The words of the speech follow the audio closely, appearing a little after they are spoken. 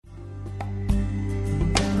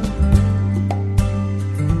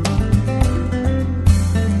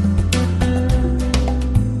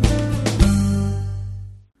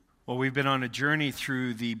We've been on a journey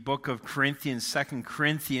through the book of Corinthians, 2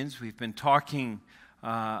 Corinthians. We've been talking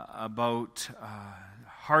about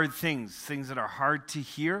hard things that are hard to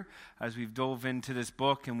hear as we've dove into this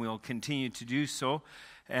book, and we'll continue to do so,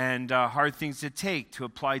 and hard things to take, to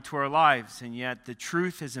apply to our lives. And yet the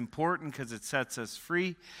truth is important because it sets us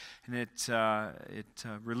free, and it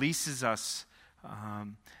releases us.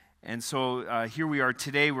 And so here we are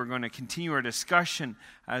today. We're going to continue our discussion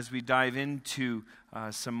as we dive into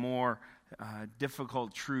some more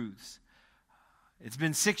difficult truths. It's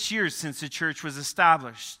been 6 years since the church was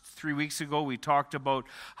established. 3 weeks ago, we talked about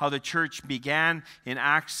how the church began in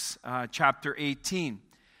Acts chapter 18.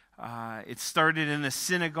 It started in the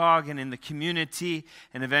synagogue and in the community,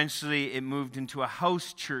 and eventually it moved into a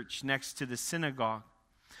house church next to the synagogue.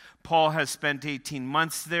 Paul has spent 18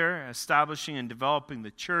 months there establishing and developing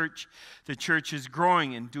the church. The church is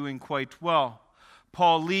growing and doing quite well.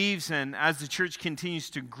 Paul leaves, and as the church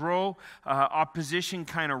continues to grow, opposition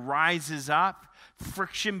kind of rises up.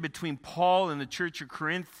 Friction between Paul and the church of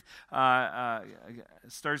Corinth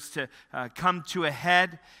starts to come to a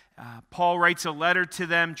head. Paul writes a letter to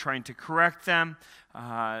them trying to correct them.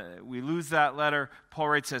 We lose that letter. Paul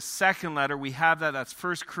writes a second letter. We have that. That's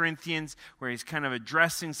 1 Corinthians, where he's kind of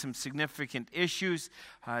addressing some significant issues.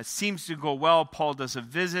 It seems to go well. Paul does a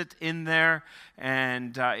visit in there,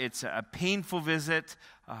 and it's a painful visit,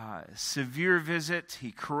 severe visit.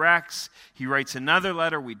 He corrects. He writes another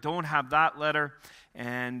letter. We don't have that letter.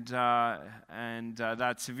 And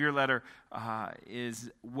that severe letter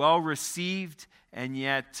is well received, and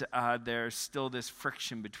yet there's still this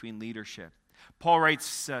friction between leadership. Paul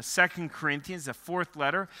writes 2 Corinthians, the fourth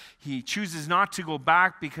letter. He chooses not to go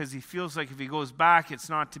back because he feels like if he goes back, it's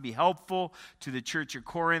not to be helpful to the church of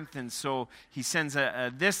Corinth, and so he sends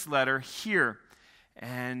this letter here.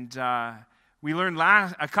 And we learned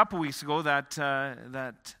a couple weeks ago that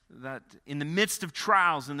in the midst of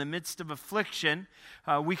trials, in the midst of affliction,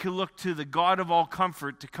 we can look to the God of all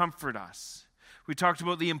comfort to comfort us. We talked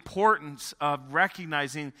about the importance of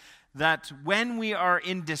recognizing that when we are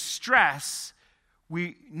in distress,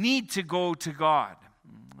 we need to go to God.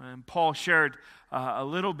 And Paul shared a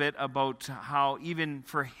little bit about how even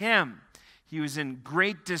for him, he was in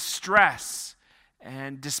great distress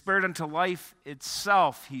and despaired unto life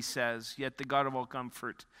itself, he says, yet the God of all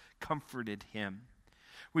comfort comforted him.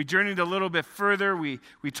 We journeyed a little bit further. We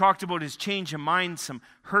talked about his change of mind, some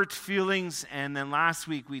hurt feelings, and then last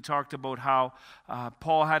week we talked about how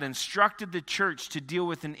Paul had instructed the church to deal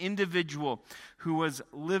with an individual who was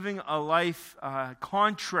living a life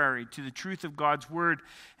contrary to the truth of God's word,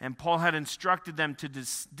 and Paul had instructed them to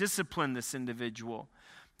discipline this individual.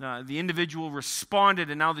 The individual responded,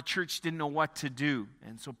 and now the church didn't know what to do.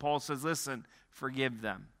 And so Paul says, listen, forgive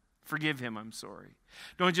them. Forgive him, I'm sorry.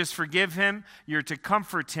 Don't just forgive him, you're to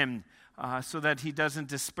comfort him so that he doesn't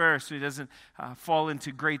despair, so he doesn't fall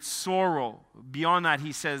into great sorrow. Beyond that,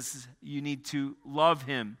 he says you need to love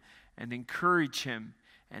him and encourage him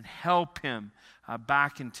and help him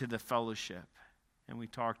back into the fellowship. And we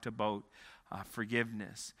talked about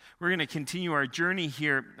forgiveness. We're going to continue our journey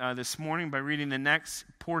here this morning by reading the next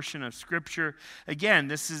portion of Scripture. Again,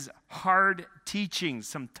 this is hard teaching,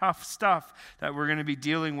 some tough stuff that we're going to be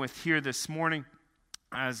dealing with here this morning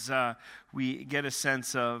as we get a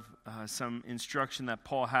sense of some instruction that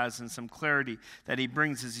Paul has and some clarity that he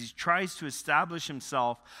brings as he tries to establish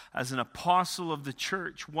himself as an apostle of the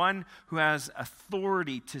church, one who has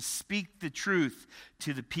authority to speak the truth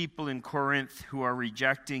to the people in Corinth who are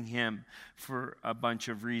rejecting him for a bunch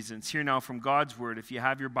of reasons. Here now from God's word, if you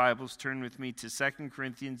have your Bibles, turn with me to 2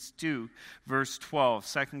 Corinthians 2, verse 12.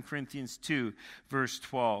 2 Corinthians 2, verse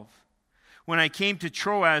 12. When I came to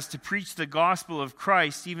Troas to preach the gospel of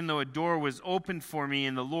Christ, even though a door was opened for me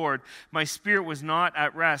in the Lord, my spirit was not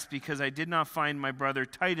at rest because I did not find my brother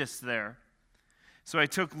Titus there. So I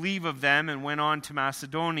took leave of them and went on to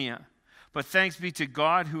Macedonia. But thanks be to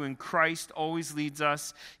God who in Christ always leads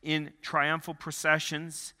us in triumphal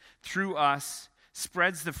processions, through us,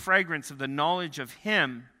 spreads the fragrance of the knowledge of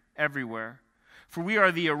him everywhere. For we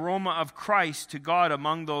are the aroma of Christ to God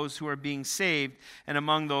among those who are being saved and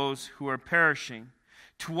among those who are perishing.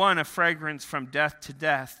 To one a fragrance from death to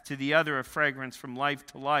death, to the other a fragrance from life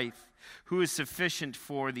to life. Who is sufficient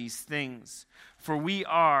for these things? For we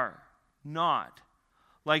are not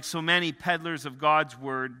like so many peddlers of God's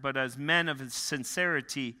word, but as men of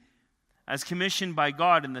sincerity, as commissioned by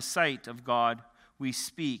God in the sight of God, we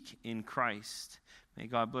speak in Christ. May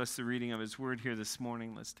God bless the reading of his word here this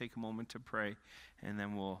morning. Let's take a moment to pray, and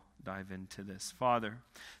then we'll dive into this. Father,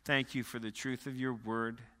 thank you for the truth of your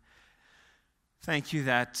word. Thank you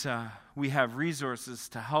that we have resources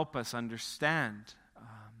to help us understand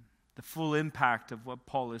the full impact of what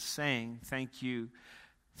Paul is saying. Thank you.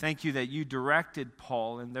 Thank you that you directed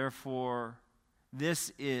Paul, and therefore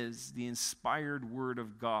this is the inspired word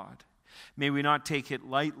of God. May we not take it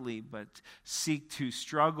lightly, but seek to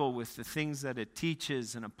struggle with the things that it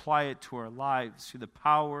teaches and apply it to our lives through the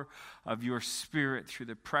power of your Spirit, through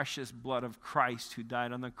the precious blood of Christ who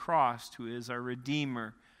died on the cross, who is our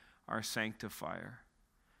Redeemer, our Sanctifier.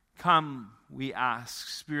 Come, we ask,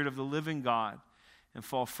 Spirit of the living God, and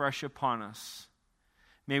fall fresh upon us.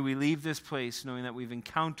 May we leave this place knowing that we've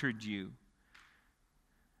encountered you.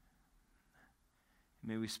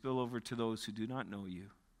 May we spill over to those who do not know you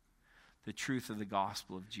the truth of the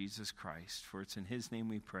gospel of Jesus Christ. For it's in his name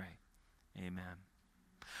we pray. Amen.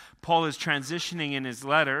 Paul is transitioning in his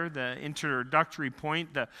letter, the introductory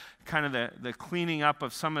point, the cleaning up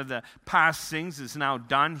of some of the past things is now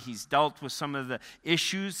done. He's dealt with some of the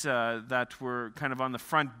issues that were kind of on the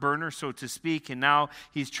front burner, so to speak, and now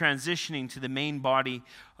he's transitioning to the main body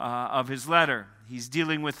of his letter. He's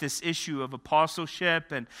dealing with this issue of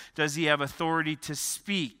apostleship, and does he have authority to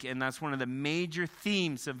speak? And that's one of the major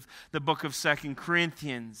themes of the book of 2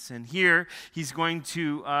 Corinthians. And here he's going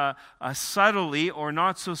to subtly, or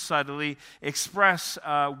not so subtly, express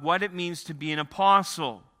what it means to be an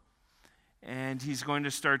apostle. And he's going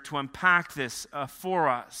to start to unpack this for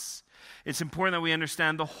us. It's important that we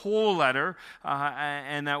understand the whole letter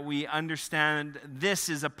and that we understand this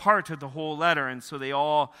is a part of the whole letter, and so they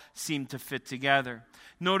all seem to fit together.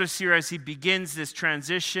 Notice here as he begins this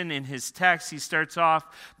transition in his text, he starts off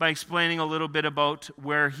by explaining a little bit about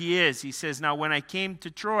where he is. He says, "Now when I came to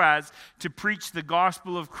Troas to preach the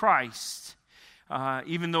gospel of Christ,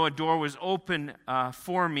 even though a door was open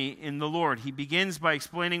for me in the Lord." He begins by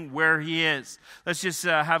explaining where he is. Let's just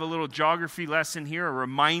have a little geography lesson here, a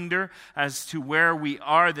reminder as to where we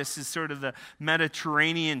are. This is sort of the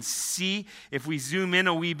Mediterranean Sea. If we zoom in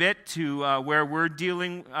a wee bit to where we're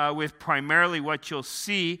dealing with, primarily what you'll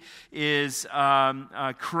see is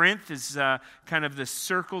Corinth is kind of the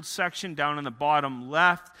circled section down in the bottom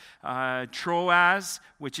left. Troas,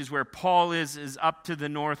 which is where Paul is up to the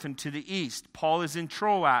north and to the east. Paul is in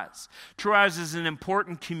Troas. Troas is an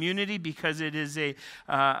important community because it is a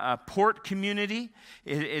port community.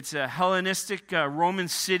 It's a Hellenistic Roman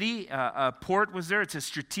city. A port was there. It's a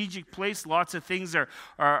strategic place. Lots of things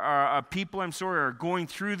people are going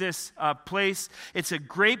through this place. It's a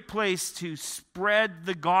great place to spread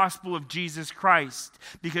the gospel of Jesus Christ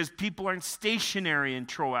because people aren't stationary in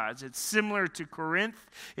Troas. It's similar to Corinth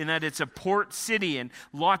in that it's a port city and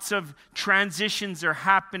lots of transitions are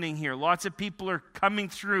happening here. Lots of people are coming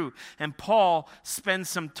through, and Paul spends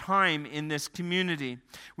some time in this community.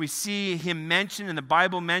 We see him mention, and the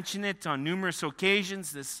Bible mention it on numerous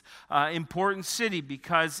occasions, this important city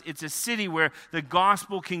because it's a city where the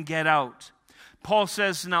gospel can get out. Paul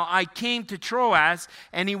says, "Now I came to Troas,"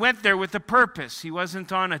 and he went there with a purpose. He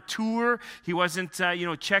wasn't on a tour. He wasn't,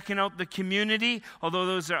 checking out the community, although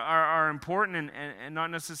those are important and not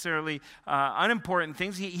necessarily unimportant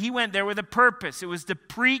things. He went there with a purpose. It was to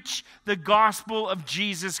preach the gospel of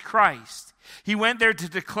Jesus Christ. He went there to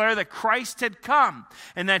declare that Christ had come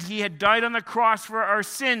and that he had died on the cross for our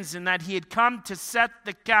sins and that he had come to set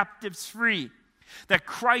the captives free. That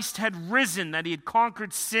Christ had risen, that he had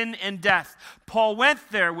conquered sin and death. Paul went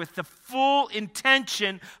there with the full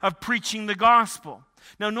intention of preaching the gospel.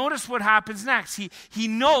 Now notice what happens next. He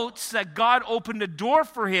notes that God opened a door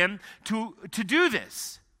for him to do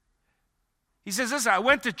this. He says, "Listen, I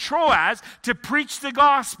went to Troas to preach the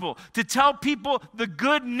gospel, to tell people the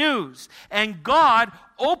good news. And God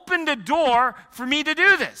opened a door for me to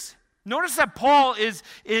do this." Notice that Paul is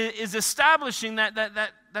establishing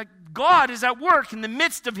that God is at work in the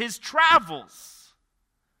midst of his travels.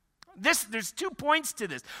 There's 2 points to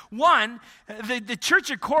this. One, the church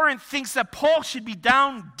of Corinth thinks that Paul should be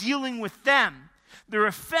down dealing with them. They're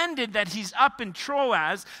offended that he's up in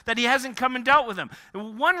Troas, that he hasn't come and dealt with them.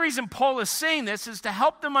 One reason Paul is saying this is to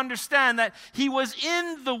help them understand that he was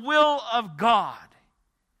in the will of God.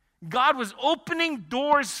 God was opening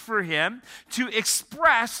doors for him to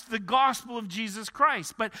express the gospel of Jesus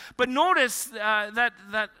Christ. But notice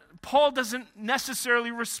that Paul doesn't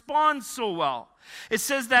necessarily respond so well. It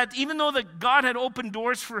says that even though that God had opened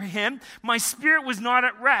doors for him, my spirit was not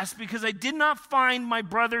at rest because I did not find my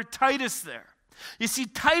brother Titus there. You see,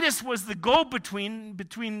 Titus was the go-between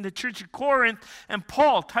between the church of Corinth and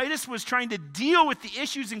Paul. Titus was trying to deal with the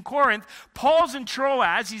issues in Corinth. Paul's in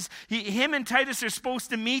Troas. Him and Titus are supposed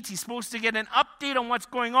to meet. He's supposed to get an update on what's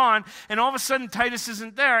going on. And all of a sudden, Titus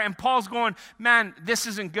isn't there. And Paul's going, "Man, this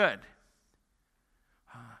isn't good.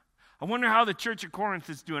 I wonder how the church at Corinth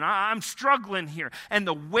is doing. I'm struggling here. And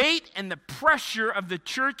the weight and the pressure of the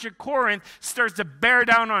church at Corinth starts to bear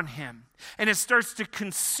down on him. And it starts to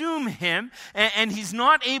consume him. And he's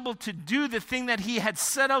not able to do the thing that he had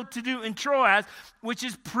set out to do in Troas, which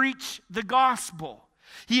is preach the gospel.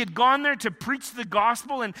 He had gone there to preach the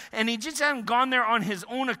gospel, and he just hadn't gone there on his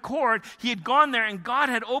own accord. He had gone there, and God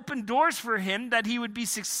had opened doors for him that he would be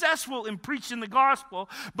successful in preaching the gospel.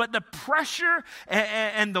 But the pressure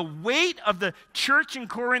and the weight of the church in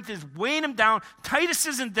Corinth is weighing him down. Titus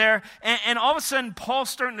isn't there, and all of a sudden, Paul's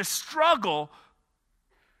starting to struggle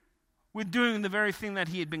with doing the very thing that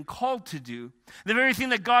he had been called to do, the very thing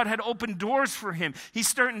that God had opened doors for him. He's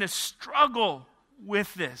starting to struggle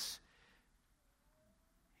with this.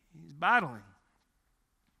 He's battling.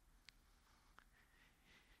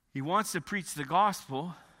 He wants to preach the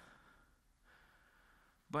gospel,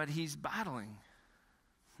 but he's battling.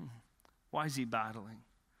 Why is he battling?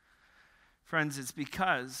 Friends, it's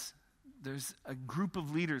because there's a group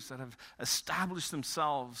of leaders that have established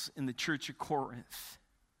themselves in the church of Corinth.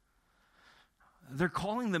 They're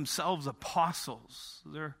calling themselves apostles.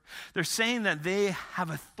 They're saying that they have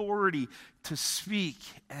authority to speak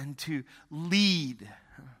and to lead.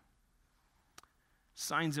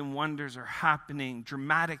 Signs and wonders are happening.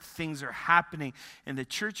 Dramatic things are happening. And the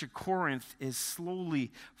church of Corinth is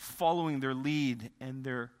slowly following their lead, and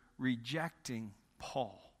they're rejecting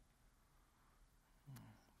Paul.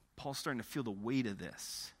 Paul's starting to feel the weight of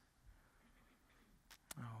this.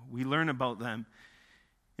 We learn about them.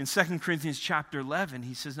 In 2 Corinthians chapter 11,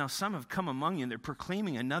 he says, now some have come among you, and they're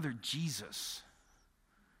proclaiming another Jesus.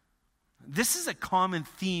 This is a common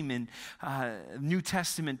theme in New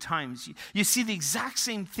Testament times. You see the exact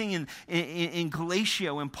same thing in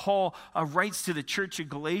Galatia when Paul writes to the church of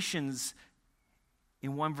Galatians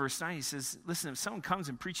in 1 verse 9. He says, listen, if someone comes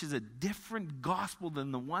and preaches a different gospel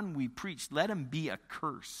than the one we preached, let him be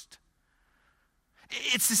accursed.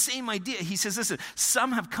 It's the same idea. He says, listen,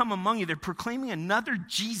 some have come among you. They're proclaiming another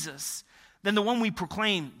Jesus than the one we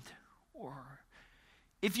proclaimed. Or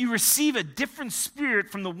if you receive a different spirit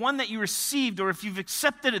from the one that you received, or if you've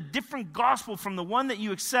accepted a different gospel from the one that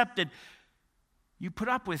you accepted, you put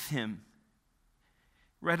up with him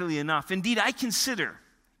readily enough. Indeed, I consider,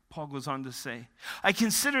 Paul goes on to say, I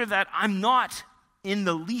consider that I'm not in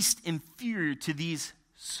the least inferior to these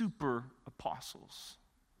super apostles.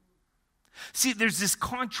 See, there's this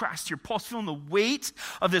contrast here. Paul's feeling the weight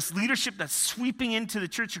of this leadership that's sweeping into the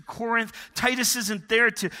church of Corinth. Titus isn't there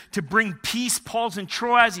to bring peace. Paul's in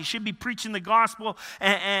Troas. He should be preaching the gospel.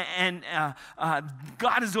 And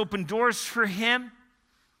God has opened doors for him.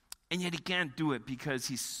 And yet he can't do it because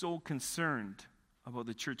he's so concerned about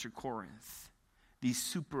the church of Corinth. These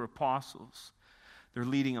super apostles, they're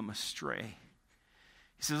leading him astray.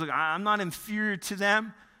 He says, look, I'm not inferior to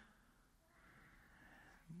them.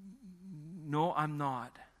 No, I'm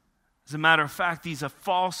not. As a matter of fact, these are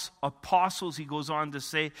false apostles, he goes on to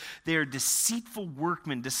say. They are deceitful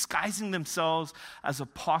workmen, disguising themselves as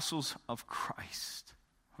apostles of Christ.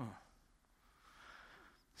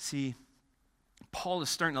 See, Paul is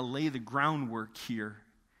starting to lay the groundwork here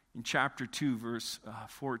in chapter 2, verse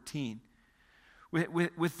 14,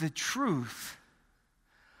 with the truth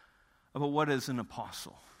about what is an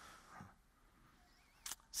apostle.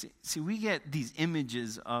 See, we get these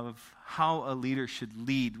images of how a leader should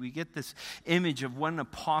lead. We get this image of what an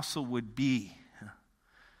apostle would be.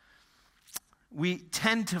 We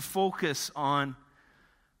tend to focus on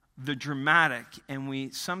the dramatic, and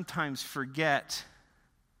we sometimes forget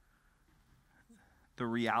the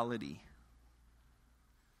reality.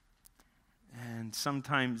 And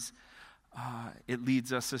sometimes it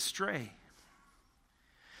leads us astray.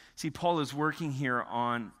 See, Paul is working here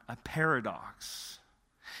on a paradox.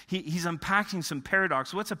 He's unpacking some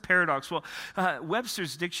paradox. What's a paradox? Well,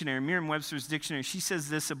 Webster's dictionary, Merriam-Webster's dictionary, she says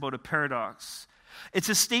this about a paradox. It's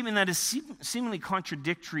a statement that is seemingly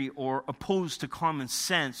contradictory or opposed to common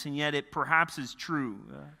sense, and yet it perhaps is true.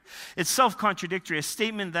 It's self-contradictory, a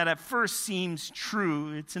statement that at first seems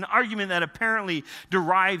true. It's an argument that apparently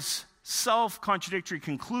derives self-contradictory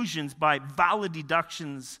conclusions by valid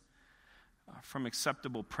deductions from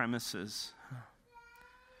acceptable premises.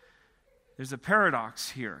 There's a paradox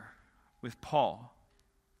here with Paul.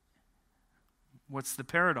 What's the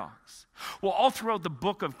paradox? Well, all throughout the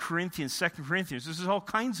book of Corinthians, 2 Corinthians, there's all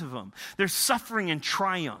kinds of them. There's suffering and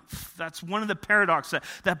triumph. That's one of the paradoxes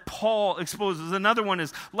that Paul exposes. Another one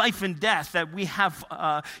is life and death, that we have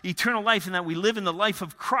eternal life and that we live in the life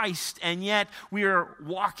of Christ, and yet we are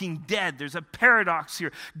walking dead. There's a paradox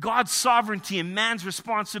here. God's sovereignty and man's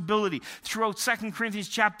responsibility. Throughout 2 Corinthians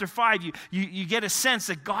chapter 5, you get a sense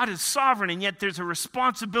that God is sovereign, and yet there's a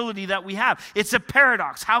responsibility that we have. It's a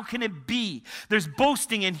paradox. How can it be? There's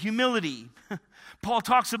boasting and humility. Paul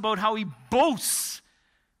talks about how he boasts,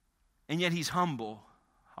 and yet he's humble.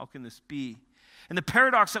 How can this be? And the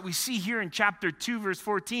paradox that we see here in chapter 2, verse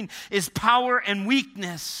 14, is power and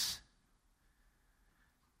weakness.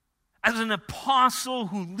 As an apostle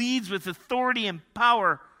who leads with authority and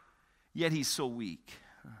power, yet he's so weak.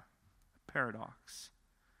 Paradox.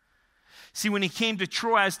 See, when he came to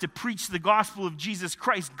Troas to preach the gospel of Jesus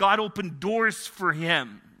Christ, God opened doors for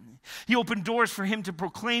him. He opened doors for him to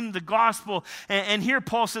proclaim the gospel. And here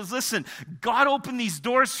Paul says, listen, God opened these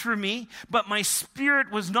doors for me, but my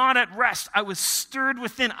spirit was not at rest. I was stirred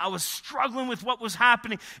within. I was struggling with what was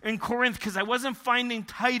happening in Corinth because I wasn't finding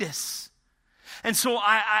Titus. And so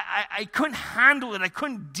I couldn't handle it. I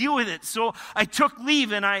couldn't deal with it. So I took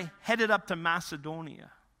leave and I headed up to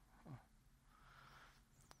Macedonia.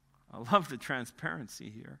 I love the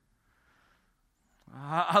transparency here.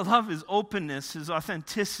 I love his openness, his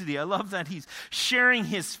authenticity. I love that he's sharing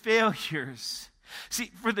his failures.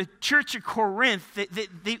 See, for the church of Corinth,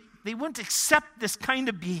 they wouldn't accept this kind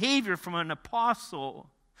of behavior from an apostle.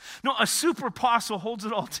 No, a super apostle holds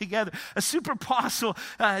it all together. A super apostle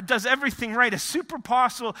does everything right. A super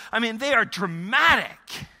apostle, they are dramatic.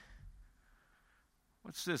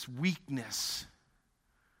 What's this weakness?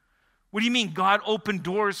 What do you mean God opened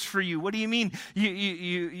doors for you? What do you mean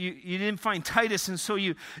you didn't find Titus and so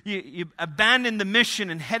you abandoned the mission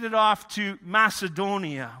and headed off to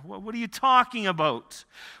Macedonia? What are you talking about?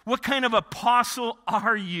 What kind of apostle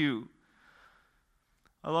are you?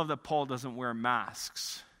 I love that Paul doesn't wear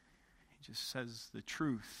masks. He just says the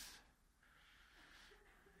truth.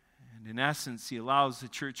 And in essence, he allows the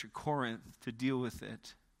church of Corinth to deal with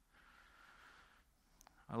it.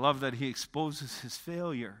 I love that he exposes his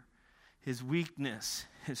failure, his weakness,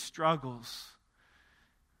 his struggles,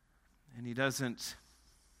 and he doesn't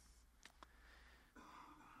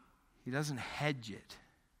hedge it.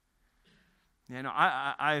 You know,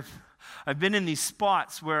 I've been in these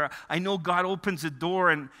spots where I know God opens a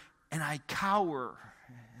door and I cower.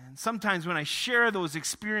 And sometimes when I share those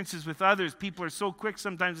experiences with others, people are so quick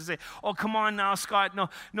sometimes to say, "Oh, come on now, Scott. No,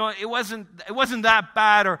 it wasn't that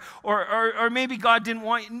bad," or maybe God didn't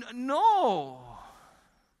want you. No.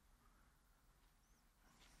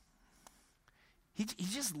 He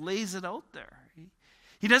just lays it out there.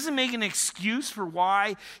 He doesn't make an excuse for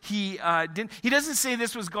why he didn't. He doesn't say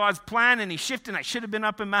this was God's plan and he shifted and I should have been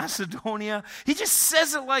up in Macedonia. He just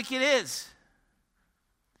says it like it is.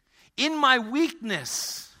 In my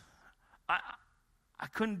weakness, I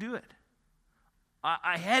couldn't do it.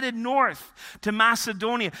 I headed north to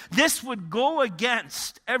Macedonia. This would go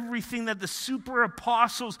against everything that the super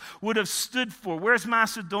apostles would have stood for. Where's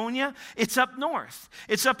Macedonia? It's up north.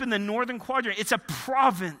 It's up in the northern quadrant. It's a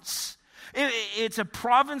province. It's a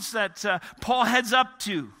province that Paul heads up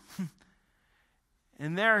to.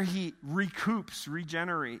 And there he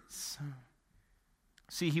regenerates.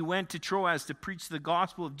 See, he went to Troas to preach the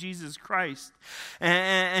gospel of Jesus Christ.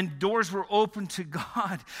 And doors were opened to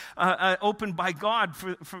God, opened by God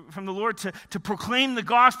from the Lord to proclaim the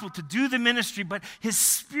gospel, to do the ministry. But his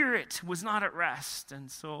spirit was not at rest.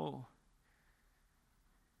 And so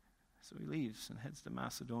he leaves and heads to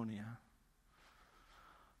Macedonia.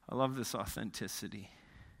 I love this authenticity.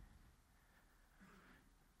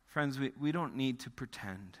 Friends, we don't need to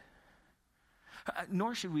pretend.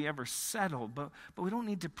 Nor should we ever settle, but we don't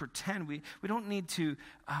need to pretend. We don't need to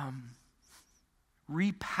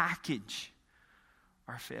repackage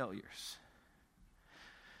our failures.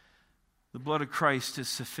 The blood of Christ is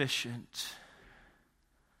sufficient.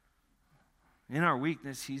 In our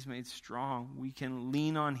weakness, he's made strong. We can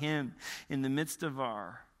lean on him in the midst of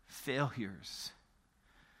our failures.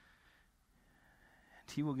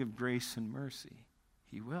 And he will give grace and mercy.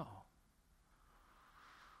 He will.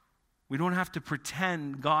 We don't have to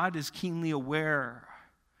pretend. God is keenly aware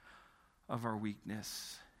of our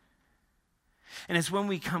weakness. And it's when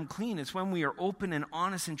we come clean, it's when we are open and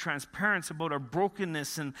honest and transparent about our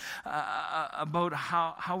brokenness and about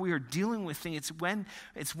how we are dealing with things.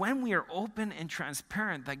 It's when we are open and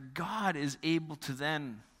transparent that God is able to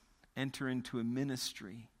then enter into a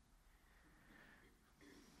ministry.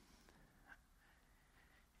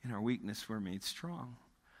 In our weakness, we're made strong.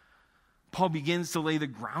 Paul begins to lay the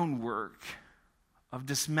groundwork of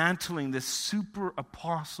dismantling the super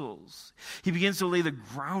apostles. He begins to lay the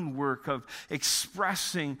groundwork of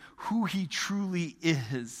expressing who he truly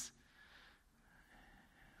is.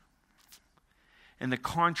 And the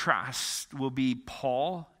contrast will be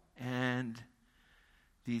Paul and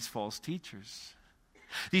these false teachers.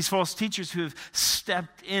 These false teachers who have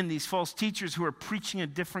stepped in, these false teachers who are preaching a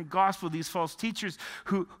different gospel, these false teachers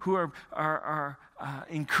who are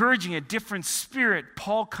encouraging a different spirit.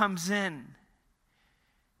 Paul comes in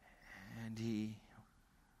and he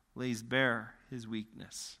lays bare his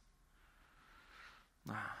weakness.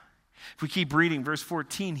 If we keep reading, verse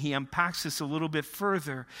 14, he unpacks this a little bit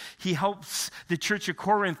further. He helps the church of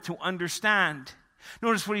Corinth to understand.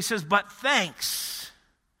 Notice what he says, but thanks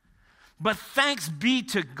be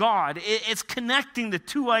to God. It's connecting the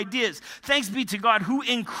two ideas. Thanks be to God who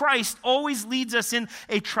in Christ always leads us in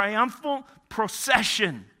a triumphal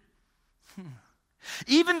procession.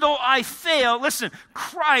 Even though I fail, listen,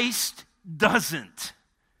 Christ doesn't.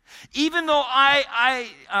 Even though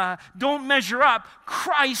I don't measure up,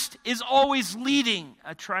 Christ is always leading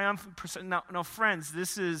a triumphant procession. Now, friends,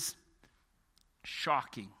 this is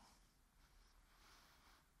shocking.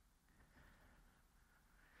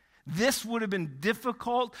 This would have been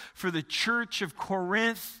difficult for the church of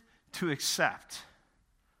Corinth to accept.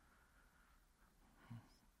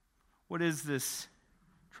 What is this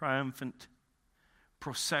triumphant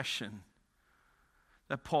procession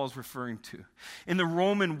that Paul's referring to? In the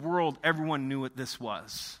Roman world, everyone knew what this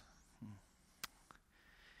was.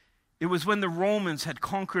 It was when the Romans had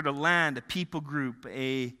conquered a land, a people group,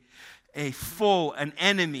 a foe, an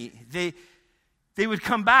enemy. They would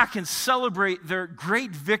come back and celebrate their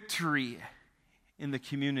great victory in the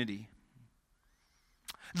community.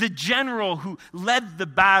 The general who led the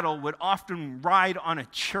battle would often ride on a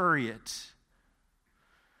chariot.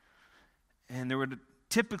 And there would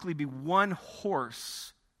typically be one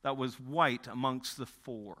horse that was white amongst the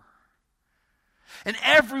four. And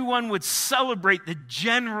everyone would celebrate the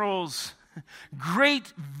general's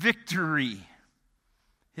great victory,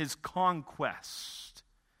 his conquest.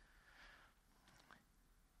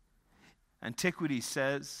 Antiquity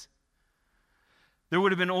says there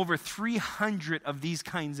would have been over 300 of these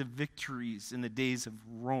kinds of victories in the days of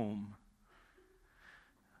Rome.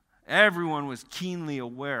 Everyone was keenly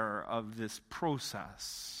aware of this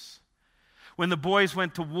process. When the boys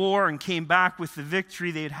went to war and came back with the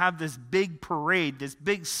victory, they'd have this big parade, this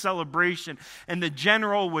big celebration, and the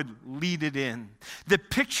general would lead it in. The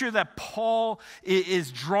picture that Paul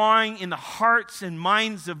is drawing in the hearts and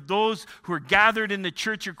minds of those who are gathered in the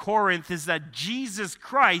church of Corinth is that Jesus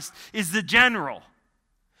Christ is the general,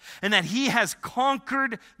 and that he has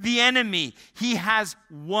conquered the enemy. He has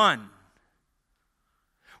won.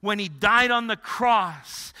 When he died on the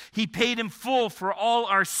cross, he paid in full for all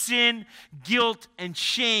our sin, guilt, and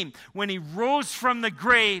shame. When he rose from the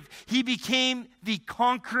grave, he became the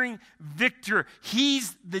conquering victor.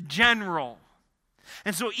 He's the general.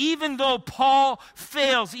 And so even though Paul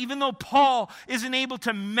fails, even though Paul isn't able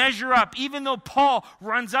to measure up, even though Paul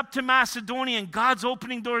runs up to Macedonia and God's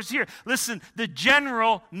opening doors here, listen, the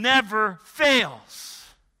general never fails.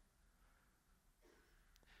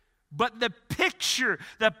 But the picture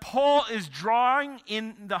that Paul is drawing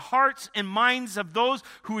in the hearts and minds of those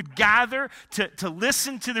who would gather to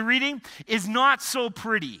listen to the reading is not so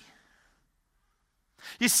pretty.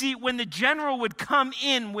 You see, when the general would come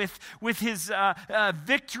in with his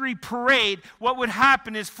victory parade, what would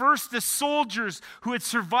happen is first the soldiers who had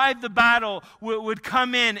survived the battle would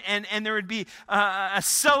come in, and there would be a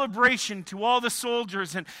celebration to all the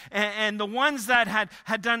soldiers. And the ones that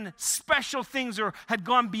had done special things or had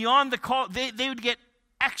gone beyond the call, they would get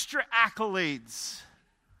extra accolades.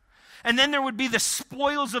 And then there would be the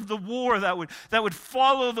spoils of the war that would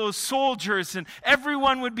follow those soldiers, and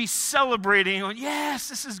everyone would be celebrating, going, yes,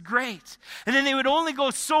 this is great. And then they would only go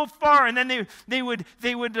so far, and then they would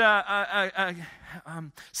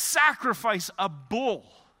sacrifice a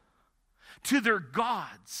bull to their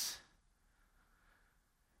gods,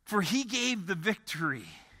 for he gave the victory.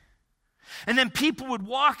 And then people would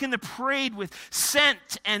walk in the parade with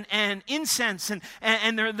scent and incense, and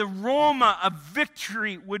the aroma of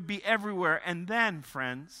victory would be everywhere. And then,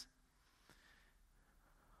 friends,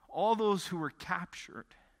 all those who were captured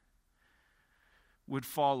would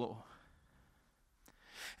follow.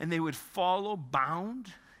 And they would follow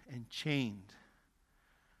bound and chained.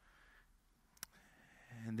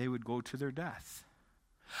 And they would go to their death.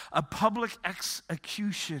 A public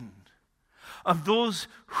execution of those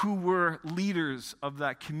who were leaders of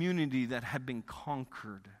that community that had been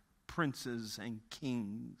conquered, princes and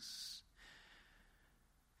kings.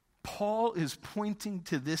 Paul is pointing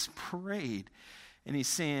to this parade, and he's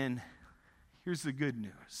saying, here's the good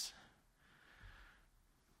news.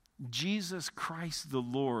 Jesus Christ the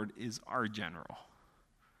Lord is our general,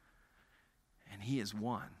 and he is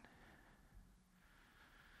one.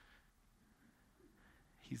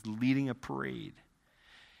 He's leading a parade,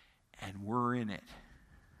 and we're in it.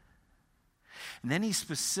 And then he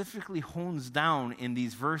specifically hones down in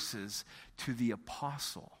these verses to the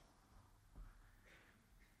apostle.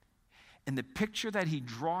 And the picture that he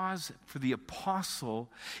draws for the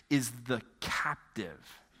apostle is the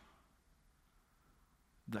captive.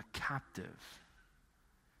 The captive.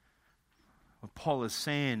 What Paul is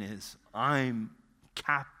saying is, I'm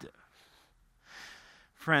captive.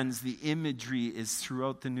 Friends, the imagery is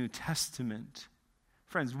throughout the New Testament.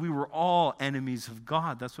 Friends, we were all enemies of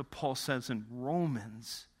God. That's what Paul says in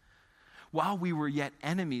Romans. While we were yet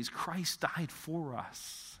enemies, Christ died for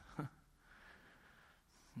us.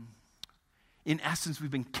 In essence,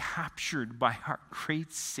 we've been captured by our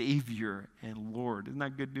great Savior and Lord. Isn't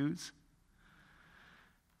that good news?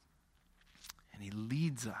 And he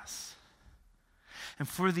leads us. And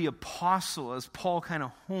for the apostle, as Paul kind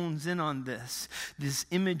of hones in on this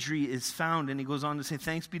imagery is found, and he goes on to say,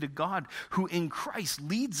 thanks be to God who in Christ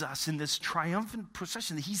leads us in this triumphant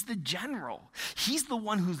procession. He's the general. He's the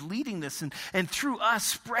one who's leading this, and through us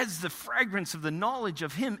spreads the fragrance of the knowledge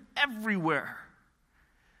of him everywhere.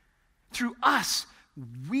 Through us,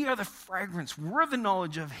 we are the fragrance. We're the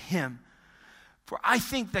knowledge of him. For I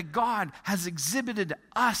think that God has exhibited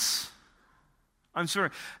us. I'm sorry,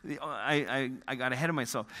 I got ahead of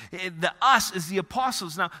myself. The us is the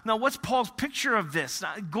apostles. Now, what's Paul's picture of this?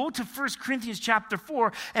 Now, go to 1 Corinthians chapter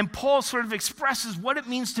 4, and Paul sort of expresses what it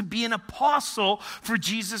means to be an apostle for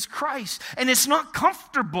Jesus Christ. And it's not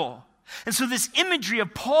comfortable. And so this imagery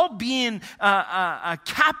of Paul being a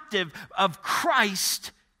captive of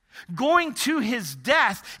Christ, going to his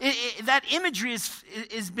death, that imagery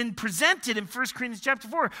has been presented in 1 Corinthians chapter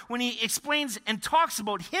 4 when he explains and talks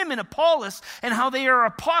about him and Apollos and how they are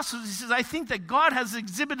apostles. He says, I think that God has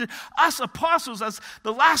exhibited us apostles as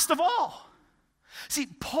the last of all. See,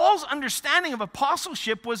 Paul's understanding of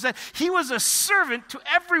apostleship was that he was a servant to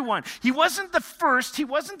everyone. He wasn't the first. He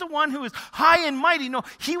wasn't the one who was high and mighty. No,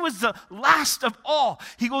 he was the last of all.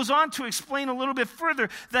 He goes on to explain a little bit further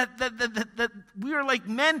that we are like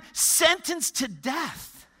men sentenced to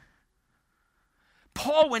death.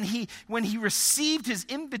 Paul, when he received his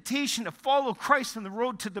invitation to follow Christ on the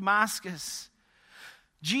road to Damascus,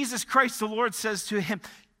 Jesus Christ the Lord says to him,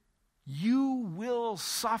 you will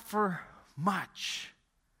suffer much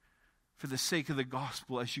for the sake of the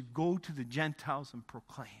gospel as you go to the Gentiles and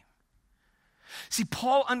proclaim. See,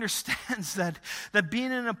 Paul understands that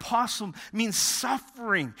being an apostle means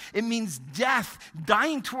suffering. It means death,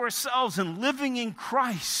 dying to ourselves and living in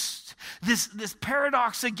Christ. This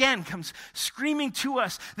paradox again comes screaming to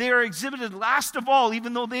us. They are exhibited last of all,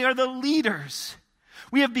 even though they are the leaders.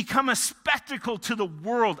 We have become a spectacle to the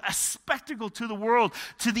world,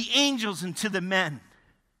 to the angels and to the men.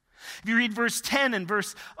 If you read verse 10 and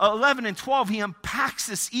verse 11 and 12, he unpacks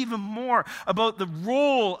this even more about the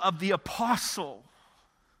role of the apostle.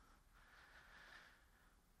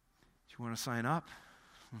 Do you want to sign up?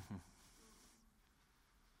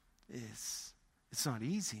 It's not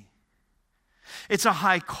easy. It's a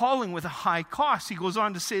high calling with a high cost. He goes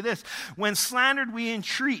on to say this, when slandered we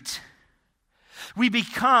entreat. We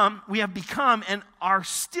have become and are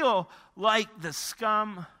still like the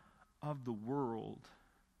scum of the world.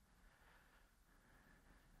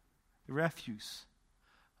 The refuse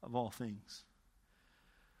of all things.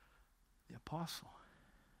 The apostle.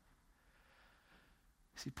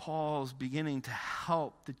 See, Paul's beginning to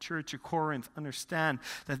help the church of Corinth understand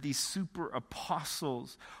that these super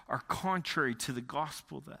apostles are contrary to the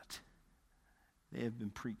gospel that they have been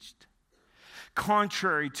preached.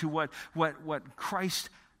 Contrary to what Christ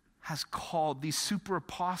has called. These super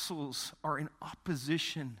apostles are in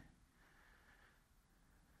opposition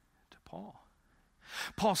to Paul.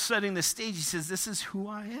 Paul's setting the stage. He says, this is who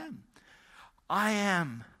I am. I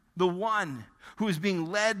am the one who is being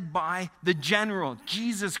led by the general,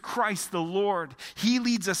 Jesus Christ the Lord. He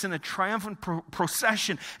leads us in a triumphant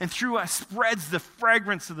procession, and through us spreads the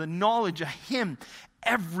fragrance of the knowledge of him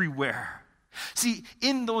everywhere. See,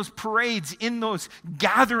 in those parades, in those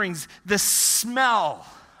gatherings, the smell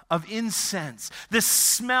of incense, the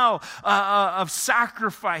smell of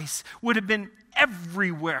sacrifice would have been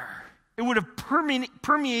everywhere. It would have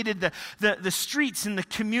permeated the streets and the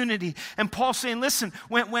community. And Paul's saying, listen,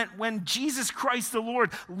 when Jesus Christ the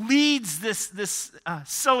Lord leads this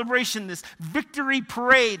celebration, this victory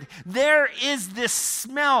parade, there is this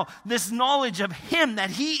smell, this knowledge of him,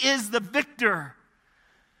 that he is the victor.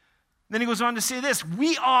 Then he goes on to say this: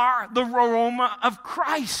 we are the aroma of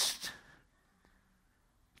Christ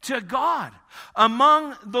to God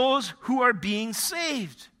among those who are being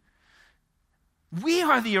saved. We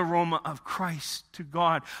are the aroma of Christ to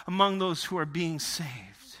God among those who are being saved.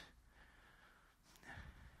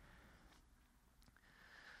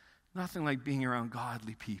 Nothing like being around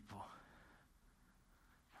godly people.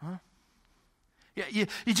 Huh? Yeah,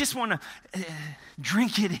 you just want to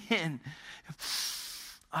drink it in.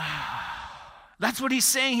 That's what he's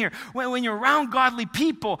saying here. When you're around godly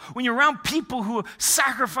people, when you're around people who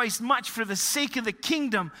sacrifice much for the sake of the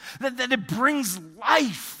kingdom, that it brings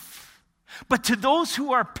life. But to those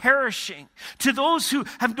who are perishing, to those who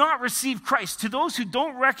have not received Christ, to those who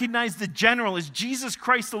don't recognize the general as Jesus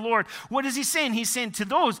Christ the Lord, what is he saying? He's saying to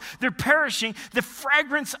those, they're perishing, the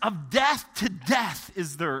fragrance of death to death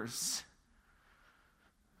is theirs.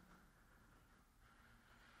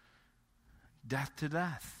 Death to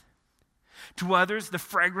death. To others, the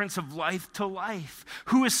fragrance of life to life.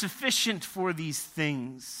 Who is sufficient for these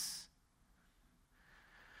things?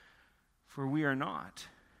 For we are not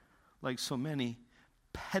like so many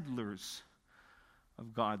peddlers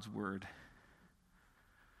of God's word,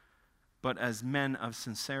 but as men of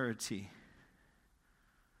sincerity,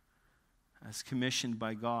 as commissioned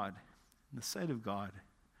by God, in the sight of God,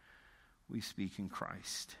 we speak in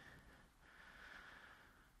Christ.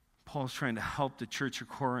 Paul's trying to help the church of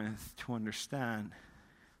Corinth to understand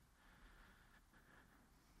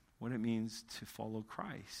what it means to follow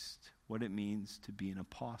Christ, what it means to be an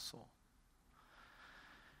apostle.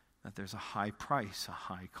 That there's a high price, a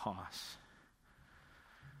high cost.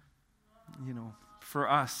 You know, for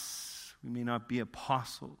us, we may not be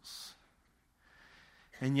apostles.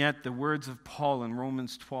 And yet the words of Paul in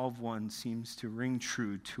Romans 12:1 seems to ring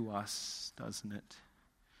true to us, doesn't it?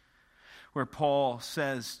 Where Paul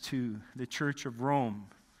says to the church of Rome,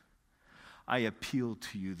 I appeal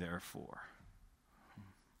to you, therefore.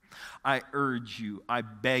 I urge you, I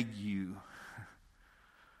beg you,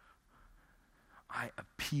 I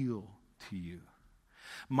appeal to you.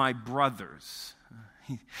 My brothers.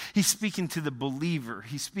 He's speaking to the believer.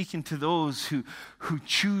 He's speaking to those who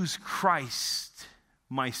choose Christ.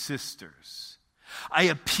 My sisters. I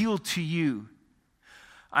appeal to you.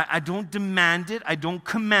 I don't demand it. I don't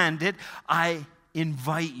command it. I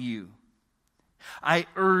invite you. I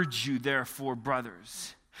urge you, therefore,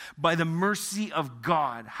 brothers, by the mercy of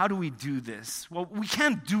God. How do we do this? Well, we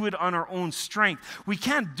can't do it on our own strength. We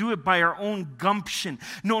can't do it by our own gumption.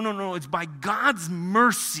 No. It's by God's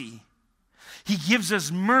mercy. He gives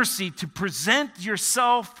us mercy to present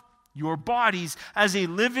yourself, your bodies, as a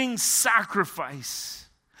living sacrifice.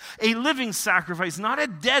 A living sacrifice, not a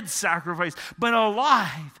dead sacrifice, but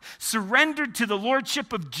alive, surrendered to the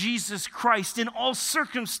lordship of Jesus Christ in all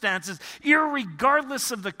circumstances,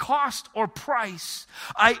 irregardless of the cost or price.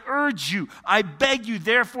 I urge you, I beg you,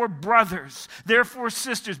 therefore, brothers, therefore,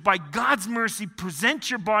 sisters, by God's mercy, present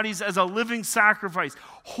your bodies as a living sacrifice,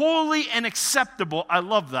 holy and acceptable. I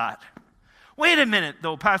love that. Wait a minute,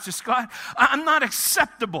 though, Pastor Scott. I'm not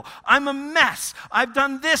acceptable. I'm a mess. I've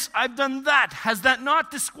done this. I've done that. Has that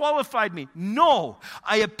not disqualified me? No.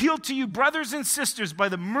 I appeal to you, brothers and sisters, by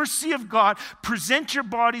the mercy of God, present your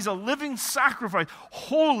bodies a living sacrifice,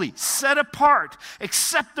 holy, set apart,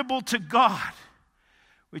 acceptable to God,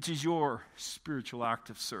 which is your spiritual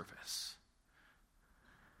act of service.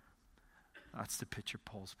 That's the picture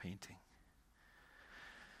Paul's painting.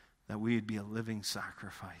 That we would be a living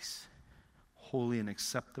sacrifice, holy and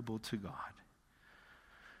acceptable to God.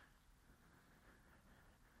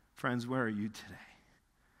 Friends, where are you today?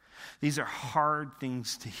 These are hard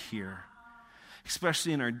things to hear,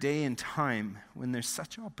 especially in our day and time when there's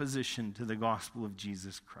such opposition to the gospel of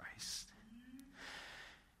Jesus Christ.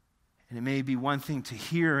 And it may be one thing to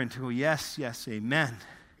hear and to go, yes, amen,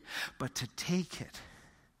 but to take it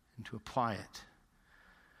and to apply it.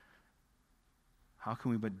 How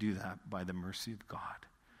can we but do that? By the mercy of God.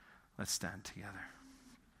 Let's stand together.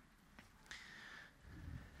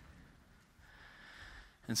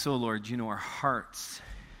 And so, Lord, you know our hearts.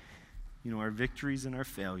 You know our victories and our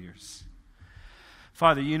failures.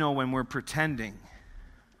 Father, you know when we're pretending.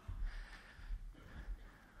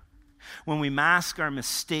 When we mask our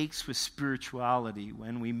mistakes with spirituality.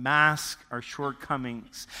 When we mask our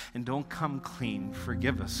shortcomings and don't come clean.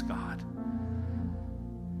 Forgive us, God.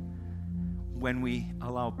 When we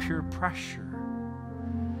allow peer pressure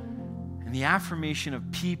and the affirmation of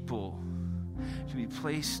people to be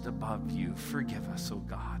placed above you. Forgive us, O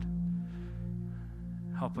God.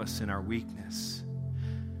 Help us in our weakness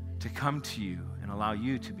to come to you and allow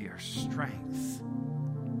you to be our strength.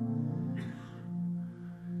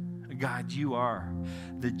 God, you are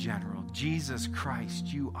the general. Jesus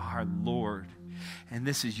Christ, you are Lord. And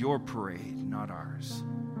this is your parade, not ours.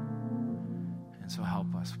 And so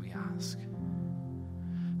help us, we ask.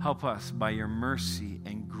 Help us by your mercy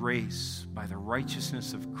and grace, by the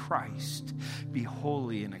righteousness of Christ, be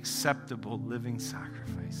holy and acceptable living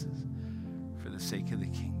sacrifices for the sake of the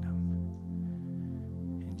kingdom.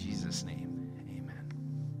 In Jesus' name.